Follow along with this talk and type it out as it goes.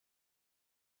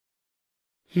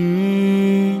السلام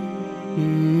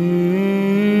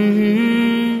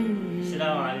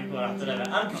عليكم ورحمة الله وبركاته.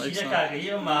 أنا كشيء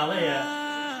كاغي ومالية.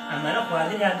 أما أنا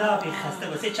خوالي هذا في خسته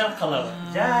بس كم قلبه.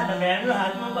 جاء لما يعملوا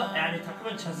هذا يعني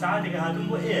تقريبا 10 ساعات هذا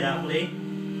مو إيرا قلي.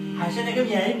 عشان نقول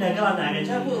يعني نقول أنا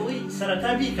جابوا وي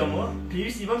سرطان بيكمو.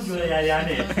 بيوس يبغى يقول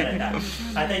يعني سرطان.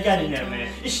 هذا يعني نعمل.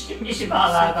 إيش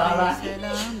بالا.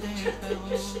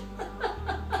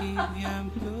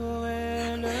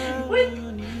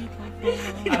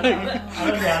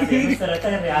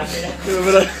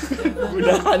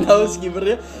 Gunahan haus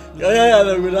kibernya. Ya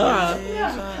ada gunahan.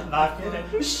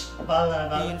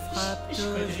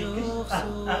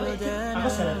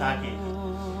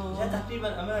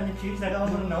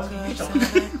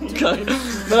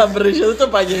 Malah berisha tuh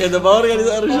pagi ada bawah kan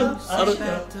itu harus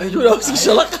itu harus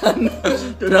kesalahan.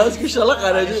 Itu harus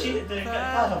kesalahan aja.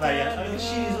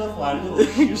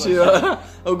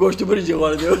 Gosto de brincar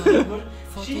agora, deu?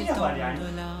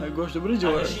 Gosto de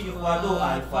brincar.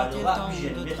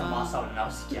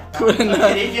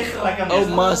 أو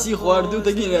ماسي خواردو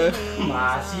تجينا.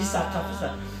 ماسي ساتفسا.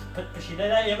 بشيلة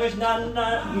يا باش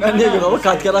نان يقول الله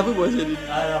كات كلام في بوسيدي.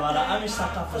 أنا أمي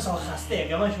ساتفسا خسته يا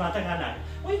جماعة ما تكنا.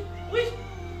 وي.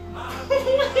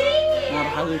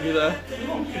 نرحل كده.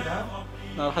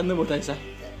 نرحل نموت هيسا.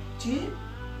 تي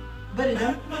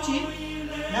بريدة تي.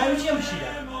 نعم تي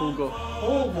أمشيلا.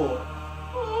 هوغو.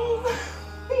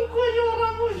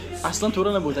 أصلاً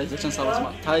تورنا بود هيسا كان صار اسمه.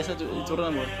 هيسا تورنا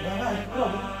بود.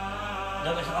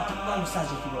 لا بس أطلع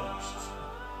مساجد كده.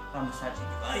 مساجد.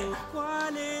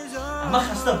 أما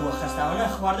خسته أنا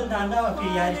خواردن داندا وفي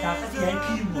ياري تاخذ ياري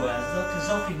بيبو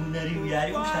زوق هنري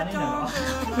وياري وش ثاني نوع.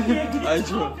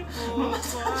 أيوة.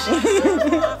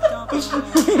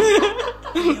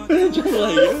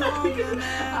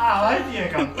 عادي يا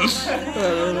كم.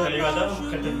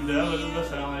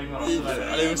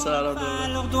 عليكم السلام ورحمة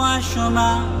الله. Leur doigt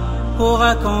chemin pour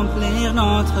accomplir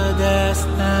notre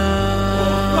destin.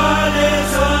 Pourquoi les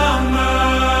hommes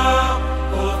meurent?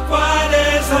 Pourquoi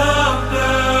les hommes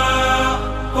pleurent?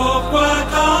 Pourquoi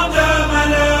tant de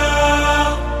malheur?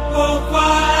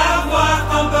 Pourquoi avoir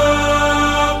tant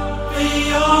peur?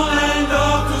 Prions un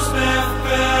nom tous mes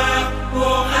frères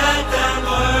pour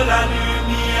atteindre la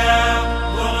lumière.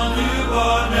 Donnons du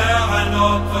bonheur à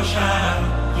nos prochains,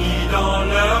 guidons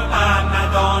leur âme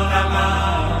dans la main.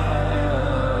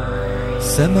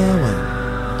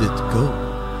 adam1000adam.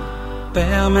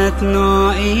 Père, maintenant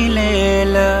il est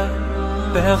là,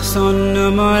 personne ne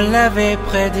me l'avait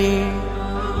prédit,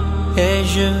 et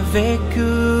je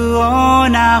vécu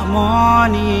en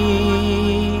harmonie.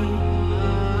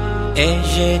 Et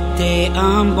j'étais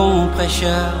un bon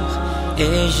prêcheur,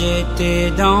 et j'étais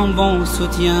d'un bon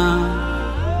soutien,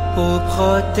 pour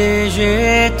protéger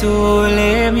tous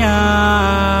les miens.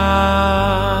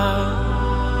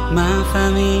 Ma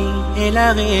famille, elle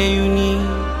a réuni,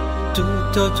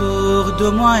 tout autour de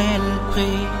moi elle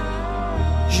prie.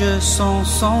 Je sens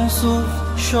son souffle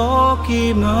chaud qui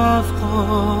me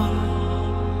frôle.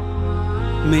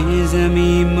 Mes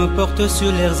amis me portent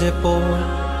sur leurs épaules,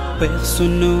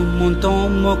 personne ne m'entend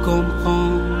me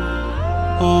comprendre.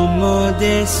 On me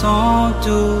descend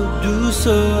tout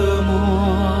doucement.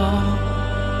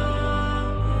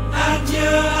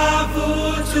 Adieu à vous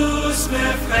tous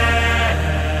mes frères.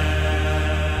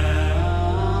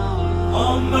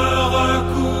 On me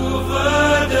recouvre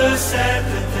de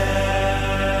cette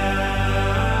terre.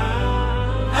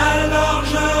 Alors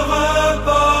je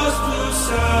repose tout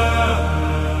seul.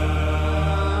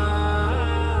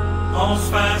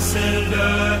 Enfin c'est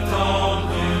le temps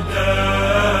du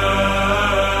deuil.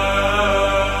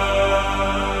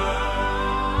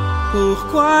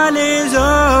 Pourquoi les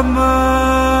hommes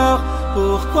meurent?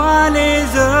 Pourquoi les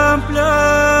hommes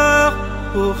pleurent?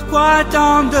 Pourquoi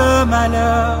tant de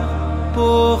malheur?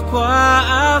 Pourquoi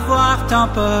avoir tant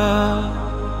peur?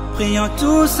 Prions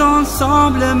tous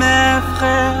ensemble mes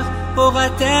frères pour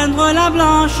atteindre la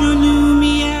blanche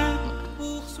lumière,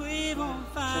 poursuivre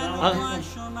enfin le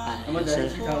chemin.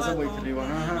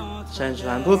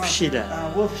 شنجوان بو بشيلة.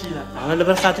 أنا اللي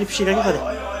برخاتي بشيلة كيف هذا؟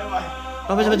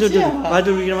 ما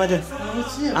بدو بيجي ما بدو.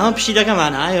 أنا بشيلة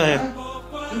كمان أيوة.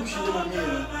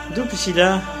 دو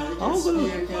بشيلة.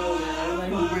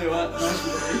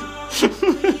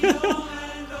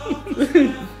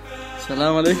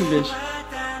 السلام عليكم ليش؟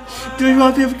 تبي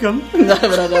ما فيكم؟ لا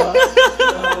برادر.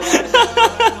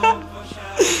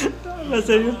 ما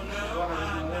سوي.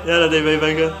 يلا دي باي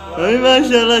باي. ما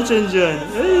شاء الله شنجوان.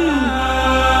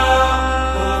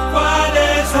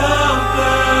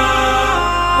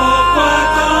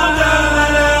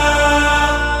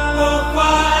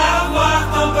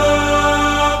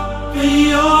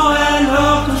 Prions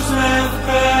alors tous mes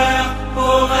frères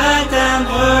pour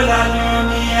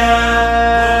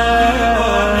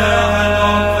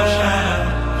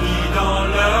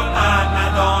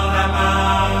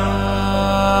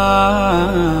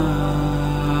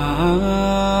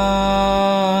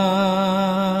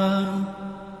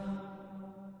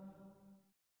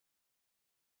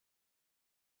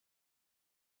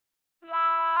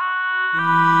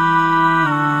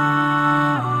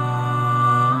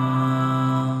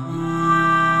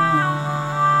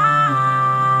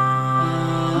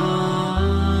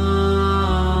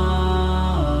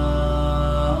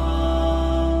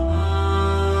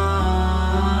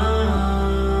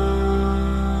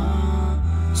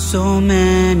So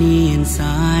many in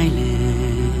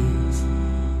silence,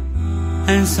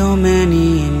 and so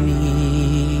many in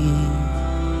need,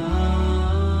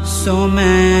 so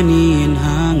many in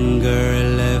hunger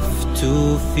left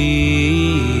to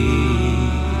feed,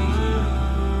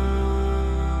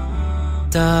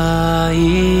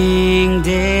 dying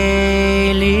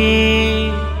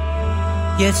daily,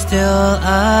 yet still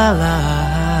alive.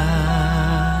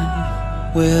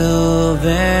 Will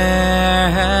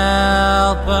their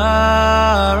help arrive?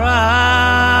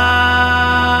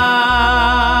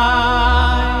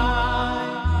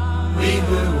 We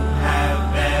who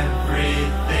have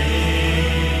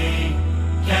everything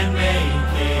can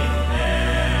make it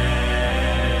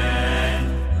end.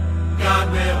 God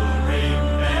will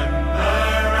remember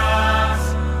us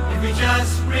if we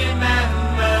just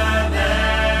remember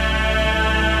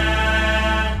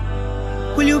that.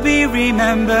 Will you be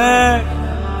remembered?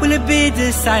 Will it be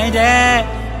decided?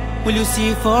 Will you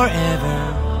see forever?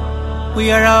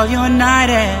 We are all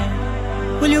united.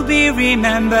 Will you be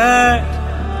remembered?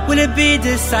 Will it be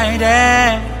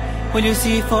decided? Will you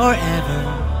see forever?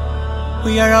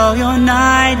 We are all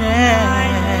united.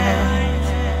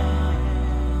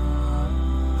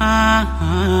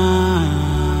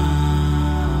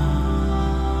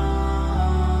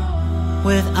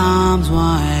 With arms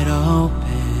wide open,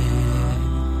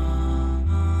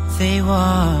 they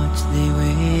watch, they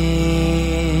wait.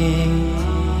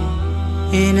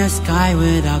 In a sky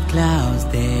without clouds,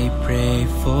 they pray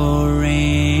for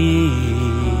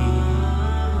rain.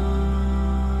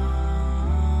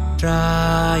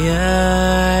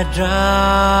 Drier,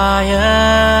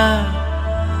 drier,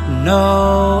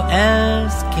 no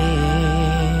escape.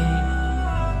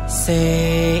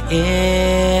 Say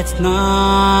it's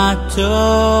not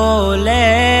too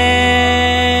late.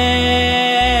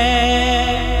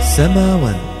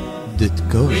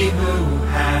 adam1000adam. We who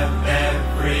have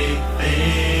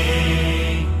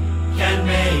everything can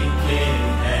make it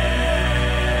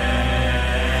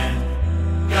end.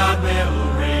 God will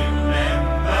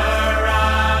remember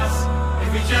us if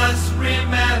we just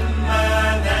remember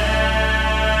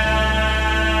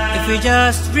that. If we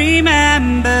just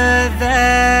remember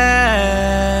that.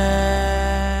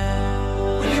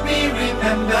 Will you be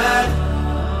remembered?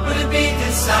 Will it be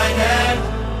decided?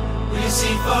 Will you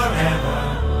see forever?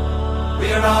 We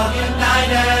are all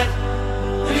united.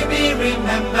 Will you be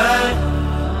remembered?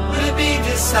 Will it be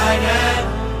decided?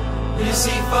 Will you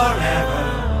see forever?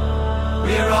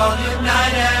 We are all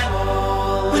united.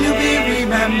 Will you be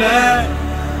remembered?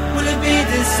 Will it be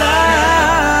decided?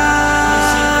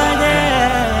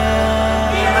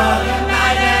 We are all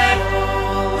united.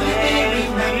 Will you be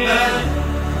remembered?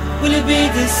 Will it be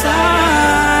decided?